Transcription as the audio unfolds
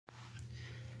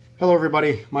Hello,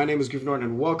 everybody. My name is Goofy Norton,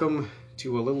 and welcome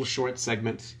to a little short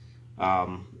segment.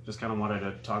 Just kind of wanted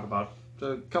to talk about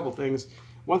a couple things.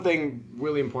 One thing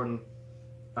really important.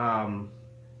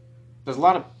 There's a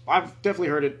lot of I've definitely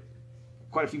heard it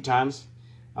quite a few times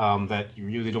that you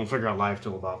really don't figure out life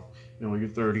till about your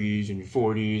 30s and your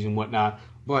 40s and whatnot.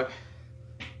 But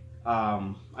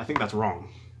I think that's wrong.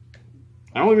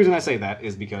 The only reason I say that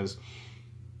is because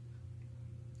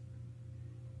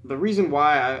the reason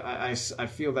why I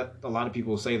feel that a lot of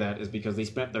people say that is because they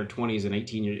spent their 20s and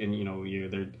 18 years and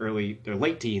their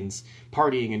late teens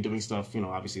partying and doing stuff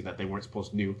obviously that they weren't supposed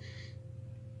to do.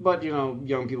 But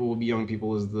young people will be young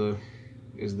people is the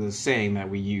saying that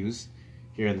we use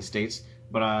here in the States.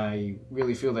 But I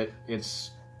really feel that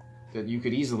that you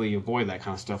could easily avoid that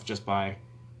kind of stuff just by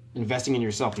investing in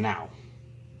yourself now.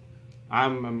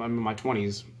 I'm in my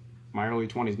 20s, my early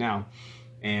 20s now,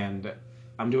 and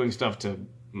I'm doing stuff to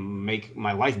make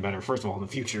my life better, first of all, in the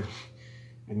future,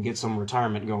 and get some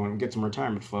retirement going, get some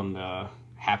retirement fund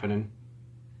happening.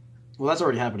 Well, that's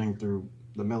already happening through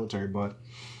the military, but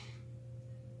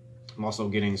I'm also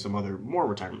getting some more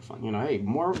retirement fund. Hey,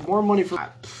 more money for.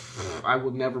 I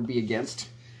will never be against,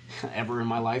 ever in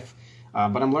my life,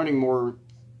 but I'm learning more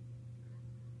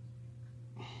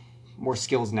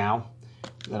skills now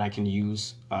that I can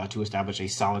use to establish a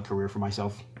solid career for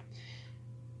myself.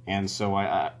 And so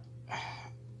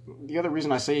the other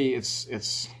reason I say it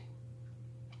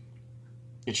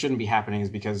shouldn't be happening is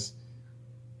because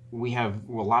we have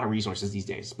a lot of resources these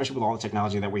days, especially with all the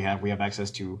technology that we have. We have access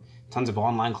to tons of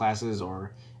online classes,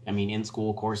 or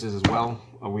in-school courses as well.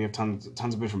 We have tons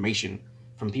of information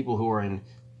from people who are in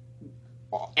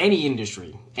any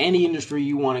industry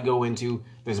you want to go into.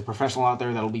 There's a professional out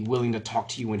there that'll be willing to talk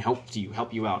to you and help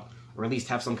you out, or at least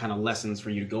have some kind of lessons for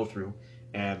you to go through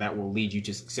that will lead you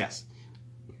to success.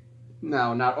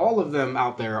 Now, not all of them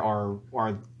out there are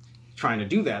trying to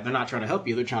do that. They're not trying to help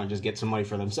you. They're trying to just get some money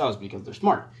for themselves because they're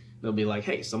smart. They'll be like,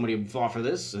 hey, somebody will fall for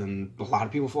this, and a lot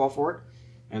of people fall for it,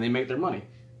 and they make their money.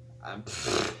 I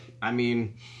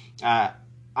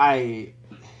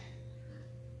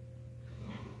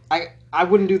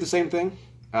wouldn't do the same thing,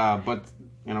 but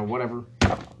whatever.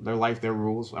 Their life, their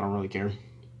rules. I don't really care.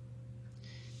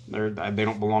 They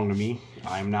don't belong to me.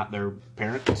 I am not their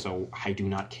parent, so I do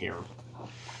not care.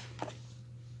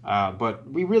 But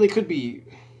we really could be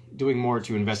doing more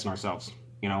to invest in ourselves,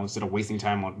 instead of wasting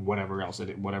time on whatever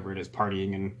it is,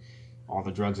 partying and all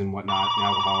the drugs and whatnot, and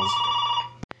alcohols.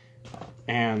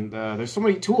 And there's so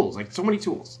many tools.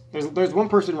 There's one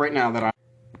person right now that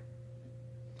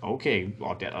okay,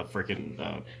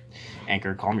 freaking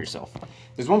Anchor, calm yourself.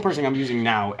 There's one person I'm using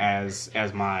now as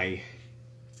my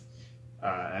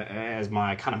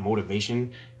kind of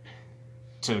motivation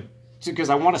because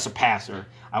I want to surpass her.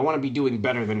 I want to be doing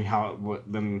better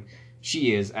than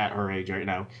she is at her age right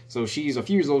now. So she's a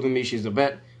few years older than me. She's a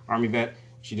vet, Army vet.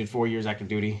 She did 4 years active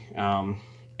duty,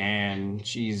 and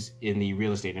she's in the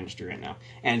real estate industry right now.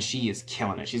 And she is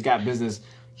killing it. She's got business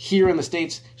here in the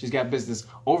States. She's got business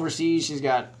overseas. She's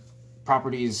got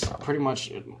properties pretty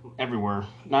much everywhere.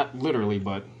 Not literally,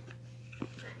 but...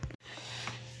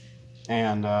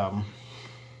 And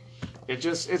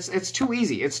it's too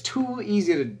easy. It's too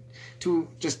easy to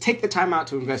just take the time out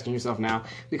to invest in yourself now,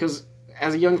 because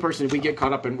as a young person, we get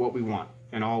caught up in what we want,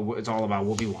 and it's all about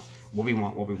what we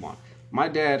want. My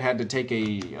dad had to take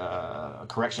a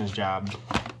corrections job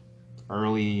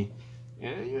early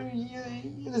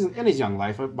in his young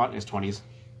life, about in his 20s,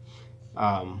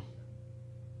 and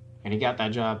he got that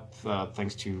job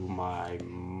thanks to my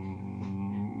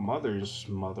mother's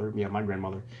mother, my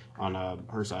grandmother on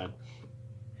her side,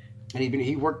 and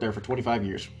he worked there for 25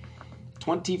 years.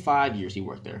 25 years he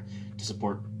worked there to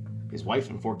support his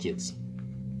wife and 4 kids.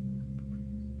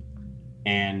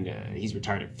 And he's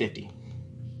retired at 50.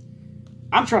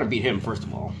 I'm trying to beat him, first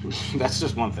of all. That's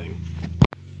just one thing.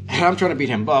 I'm trying to beat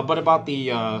him. But about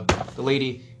the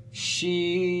lady,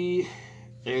 she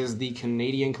is the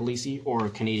Canadian Khaleesi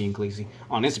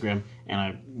on Instagram, and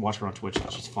I watch her on Twitch.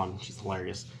 She's fun. She's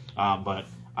hilarious. But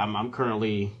I'm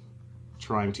currently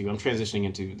I'm transitioning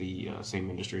into the same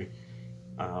industry.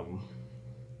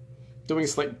 Doing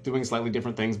slightly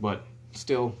different things, but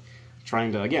still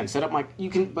trying to, again, set up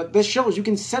but this shows you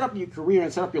can set up your career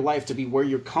and set up your life to be where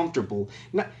you're comfortable.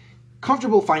 Not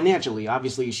comfortable financially.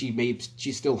 Obviously,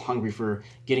 she's still hungry for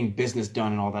getting business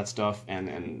done and all that stuff,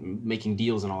 and making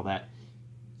deals and all that.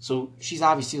 So she's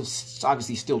obviously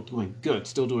still doing good,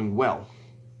 still doing well,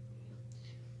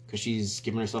 because she's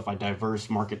given herself a diverse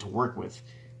market to work with.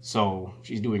 So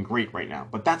she's doing great right now.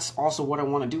 But that's also what I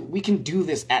want to do. We can do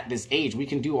this at this age. We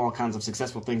can do all kinds of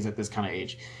successful things at this kind of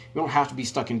age. We don't have to be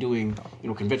stuck in doing,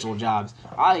 conventional jobs.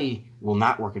 I will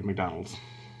not work at McDonald's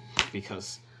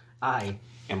because I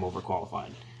am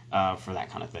overqualified for that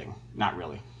kind of thing. Not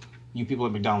really. You people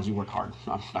at McDonald's, you work hard.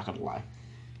 I'm not going to lie.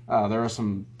 There are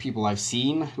some people I've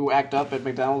seen who act up at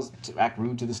McDonald's, to act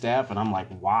rude to the staff, and I'm like,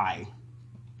 why?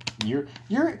 You're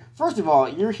first of all,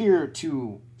 you're here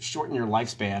to shorten your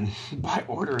lifespan by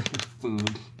ordering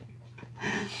food.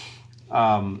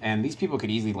 And these people could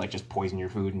easily just poison your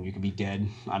food and you could be dead.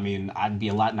 I mean, I'd be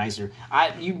a lot nicer.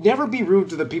 You'd never be rude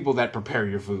to the people that prepare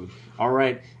your food. All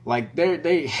right, they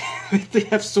they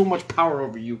have so much power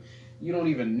over you. You don't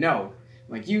even know.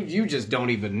 You just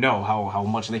don't even know how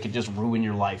much they could just ruin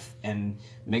your life and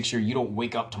make sure you don't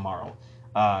wake up tomorrow.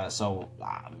 That's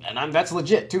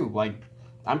legit too.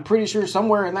 I'm pretty sure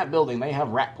somewhere in that building they have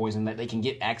rat poison that they can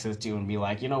get access to and be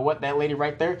like, you know what, that lady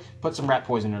right there, put some rat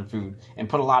poison in her food and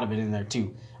put a lot of it in there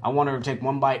too. I want her to take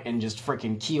one bite and just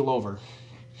freaking keel over.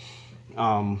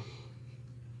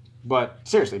 But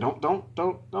seriously, don't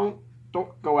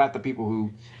go at the people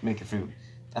who make your food.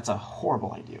 That's a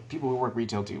horrible idea. People who work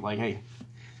retail too, hey,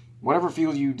 whatever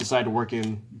field you decide to work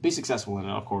in, be successful in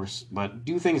it, of course, but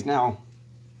do things now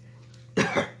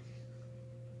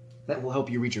that will help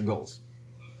you reach your goals.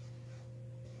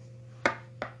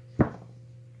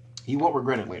 You won't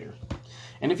regret it later.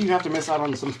 And if you have to miss out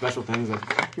on some special things,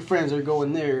 like your friends are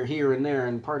going there, here, and there,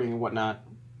 and partying and whatnot,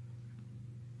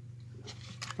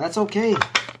 that's okay.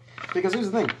 Because here's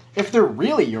the thing. If they're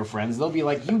really your friends, they'll be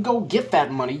like, you go get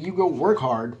that money, you go work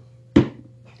hard,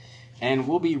 and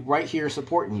we'll be right here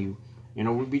supporting you.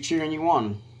 We'll be cheering you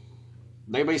on.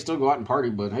 They may still go out and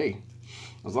party, but hey,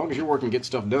 as long as you're working, get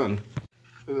stuff done.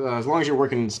 As long as you're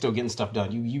working and still getting stuff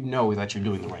done, you know that you're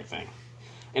doing the right thing.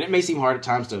 And it may seem hard at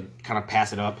times to kind of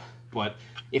pass it up, but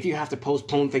if you have to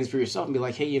postpone things for yourself and be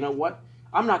like, hey, you know what?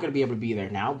 I'm not going to be able to be there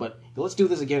now, but let's do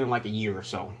this again in a year or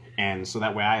so. And so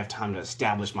that way I have time to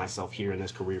establish myself here in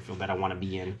this career field that I want to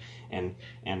be in and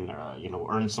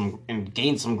earn some and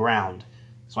gain some ground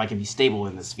so I can be stable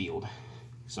in this field.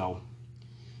 So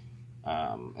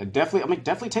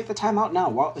definitely take the time out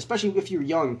now, especially if you're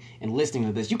young and listening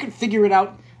to this. You can figure it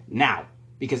out now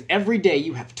because every day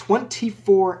you have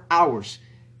 24 hours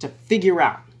to figure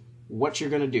out what you're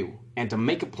going to do and to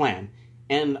make a plan.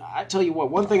 And I tell you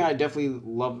what, one thing I definitely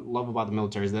love about the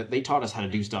military is that they taught us how to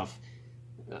do stuff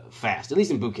fast, at least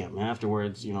in boot camp. And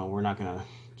afterwards, we're not going to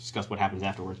discuss what happens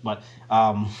afterwards. But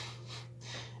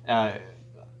I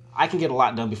can get a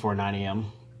lot done before 9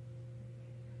 a.m.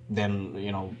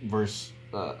 than, versus,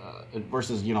 a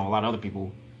lot of other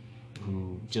people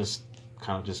who just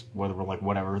kind of just,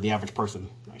 whatever, the average person,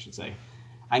 I should say.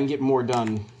 I can get more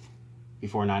done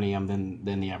before 9 a.m.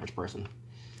 than the average person.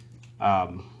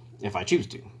 If I choose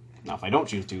to. Now, if I don't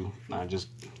choose to, I'm just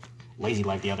lazy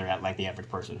like the average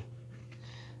person.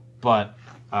 But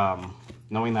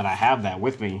knowing that I have that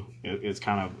with me, it's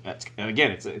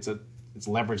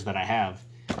leverage that I have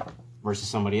versus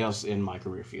somebody else in my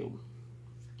career field.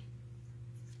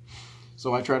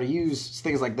 So I try to use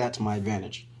things like that to my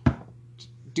advantage.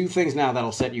 Do things now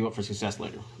that'll set you up for success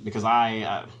later. Because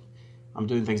I'm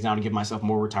doing things now to give myself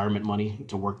more retirement money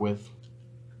to work with.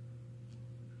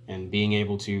 And being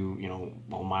able to,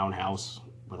 own my own house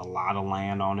with a lot of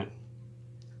land on it.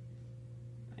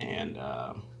 And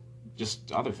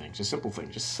just other things, just simple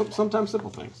things, just sometimes simple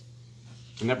things.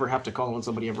 To never have to call on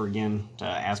somebody ever again to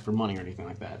ask for money or anything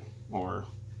like that. Or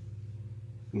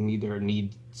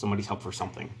need somebody's help for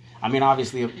something. I mean,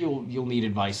 obviously, you'll need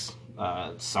advice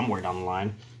somewhere down the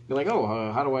line. You're like,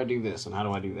 how do I do this and how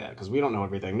do I do that? Because we don't know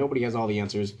everything. Nobody has all the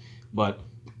answers, but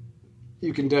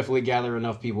you can definitely gather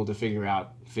enough people to figure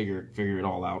it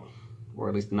all out, or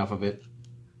at least enough of it.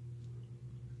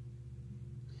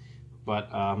 But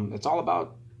it's all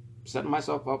about setting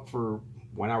myself up for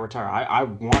when I retire. I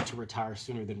want to retire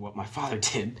sooner than what my father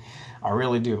did. I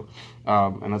really do.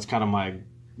 And that's kind of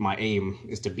my aim,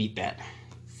 is to beat that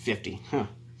 50.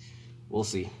 We'll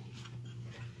see.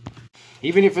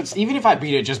 Even if I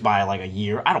beat it just by a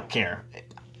year, I don't care.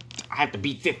 I have to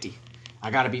beat 50. I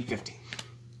gotta beat 50.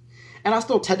 And I'll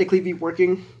still technically be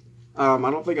working. I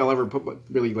don't think I'll ever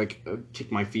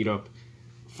kick my feet up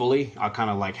fully. I'll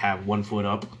kind of have one foot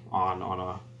up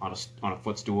on a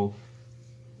footstool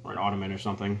or an ottoman or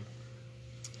something,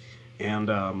 and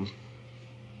I'll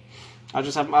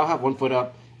have one foot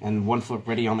up and one foot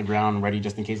ready on the ground, ready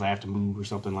just in case I have to move or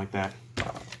something like that.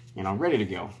 Ready to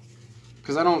go.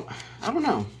 Because I don't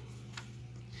know.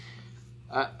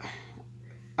 I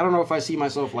don't know if I see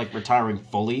myself retiring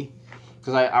fully.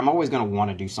 because I'm always going to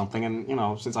want to do something. And, you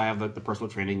know, since I have the personal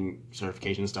training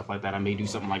certification and stuff like that, I may do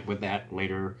something like with that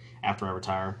later after I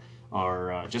retire.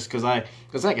 Or just because like,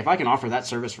 if I can offer that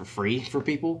service for free for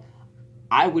people,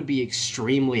 I would be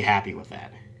extremely happy with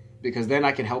that. Because then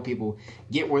I can help people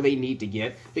get where they need to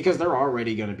get. Because they're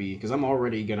already going to be, because I'm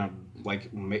already going to,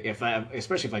 like,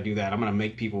 especially if I do that, I'm going to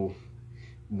make people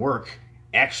work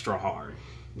extra hard.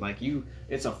 Like,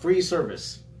 it's a free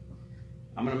service.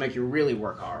 I'm going to make you really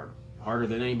work hard. Harder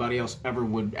than anybody else ever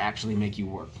would actually make you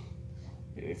work.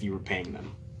 If you were paying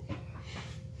them.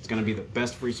 It's going to be the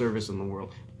best free service in the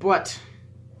world. But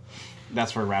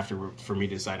that's for me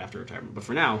to decide after retirement. But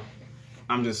for now,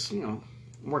 I'm just, you know,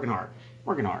 working hard.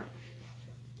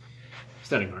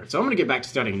 Studying hard. So I'm going to get back to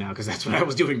studying now, because that's what I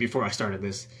was doing before I started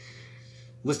this.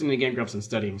 Listening to Game Grumps and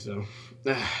studying. So,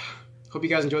 hope you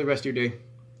guys enjoy the rest of your day.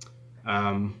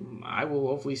 I will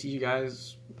hopefully see you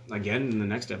guys again in the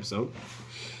next episode.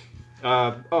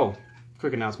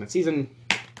 Quick announcement. Season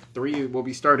 3 will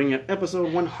be starting at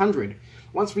episode 100.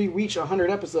 Once we reach 100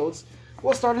 episodes,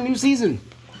 we'll start a new season.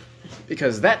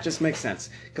 Because that just makes sense.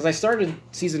 Because I started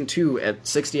season 2 at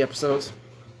 60 episodes.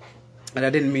 And I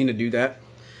didn't mean to do that.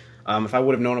 If I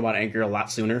would have known about Anchor a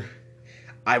lot sooner,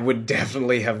 I would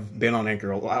definitely have been on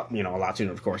Anchor a lot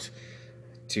sooner, of course,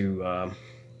 to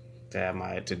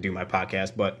do my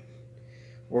podcast. But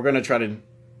we're gonna try to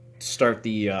start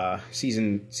the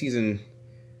season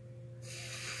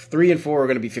 3 and 4 are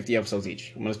gonna be 50 episodes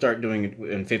each. I'm gonna start doing it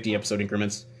in 50 episode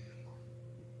increments,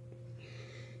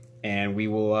 and we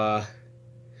will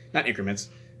not increments,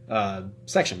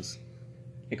 sections.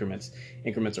 Increments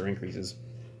or increases.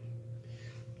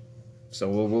 So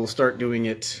we'll start doing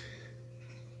it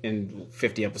in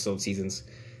 50 episode seasons.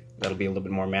 That'll be a little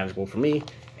bit more manageable for me,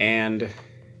 and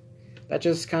that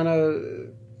just kind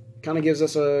of gives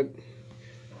us a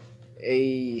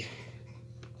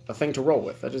thing to roll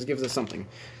with. That just gives us something.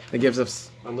 It gives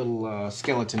us a little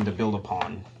skeleton to build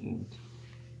upon.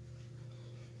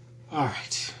 All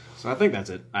right. So I think that's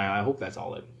it. I hope that's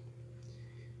all it.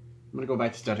 I'm going to go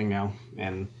back to studying now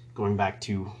and going back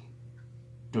to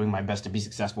doing my best to be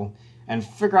successful and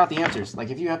figure out the answers. Like,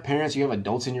 if you have parents, you have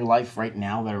adults in your life right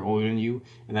now that are older than you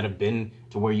and that have been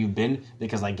to where you've been,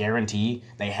 because I guarantee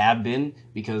they have been,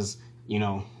 because, you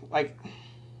know, like,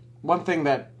 one thing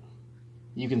that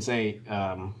you can say,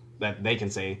 that they can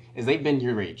say, is they've been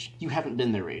your age. You haven't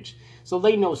been their age. So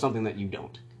they know something that you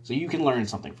don't. So you can learn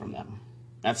something from them.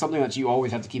 That's something that you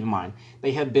always have to keep in mind.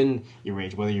 They have been your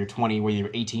age, whether you're 20, whether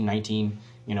you're 18, 19,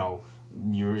 you know,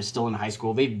 you're still in high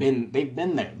school. They've been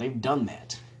there. They've done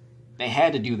that. They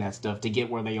had to do that stuff to get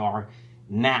where they are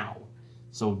now.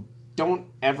 So don't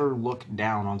ever look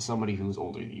down on somebody who's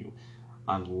older than you,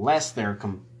 unless they're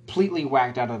completely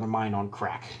whacked out of their mind on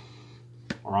crack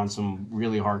or on some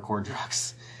really hardcore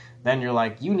drugs. Then you're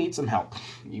like, you need some help.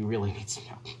 You really need some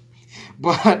help.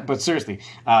 But seriously,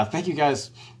 thank you guys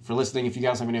for listening. If you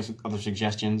guys have any other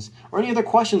suggestions or any other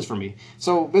questions for me.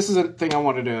 So this is a thing I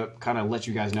wanted to kind of let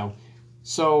you guys know.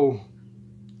 So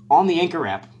on the Anchor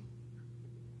app,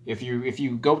 if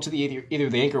you go to either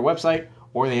the Anchor website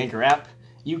or the Anchor app,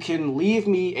 you can leave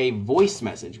me a voice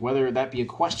message, whether that be a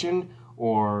question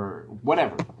or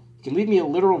whatever. You can leave me a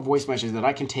literal voice message that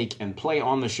I can take and play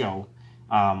on the show.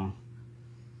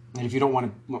 And if you don't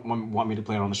want me to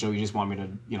play it on the show, you just want me to,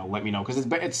 you know, let me know, because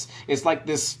it's like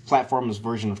this platform's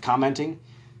version of commenting.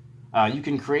 You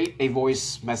can create a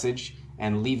voice message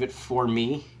and leave it for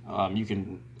me. I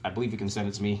believe you can send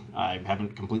it to me. I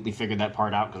haven't completely figured that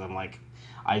part out, because I'm like,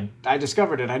 I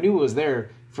discovered it. I knew it was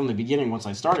there from the beginning once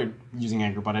I started using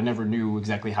Anchor, but I never knew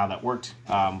exactly how that worked.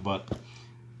 But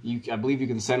I believe you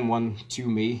can send one to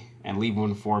me and leave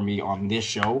one for me on this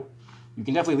show. You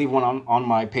can definitely leave one on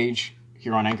my page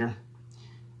here on Anchor.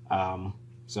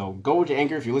 So go to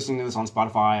Anchor if you're listening to this on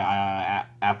Spotify,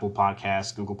 Apple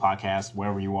Podcasts, Google Podcasts,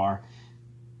 wherever you are.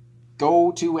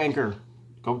 Go to Anchor.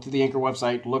 Go to the Anchor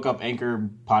website, look up Anchor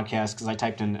Podcast, because I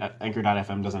typed in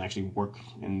Anchor.fm, doesn't actually work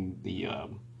in the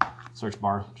search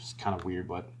bar, which is kind of weird,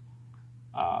 but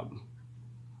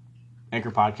Anchor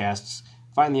Podcasts,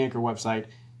 find the Anchor website,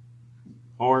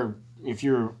 or if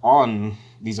you're on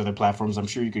these other platforms, I'm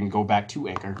sure you can go back to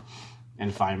Anchor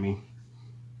and find me.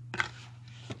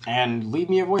 And leave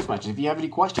me a voice message. If you have any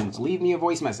questions, leave me a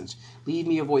voice message. Leave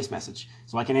me a voice message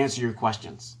so I can answer your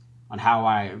questions on how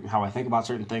I think about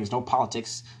certain things. No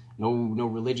politics, no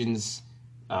religions,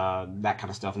 that kind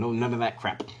of stuff. None of that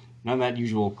crap. None of that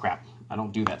usual crap. I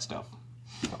don't do that stuff.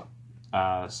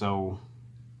 And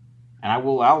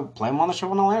I'll play them on the show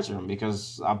and I'll answer them,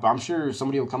 because I'm sure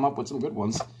somebody will come up with some good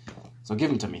ones. So give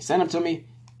them to me. Send them to me,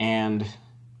 and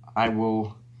I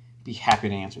will be happy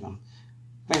to answer them.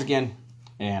 Thanks again.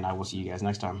 and I will see you guys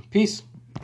next time. Peace.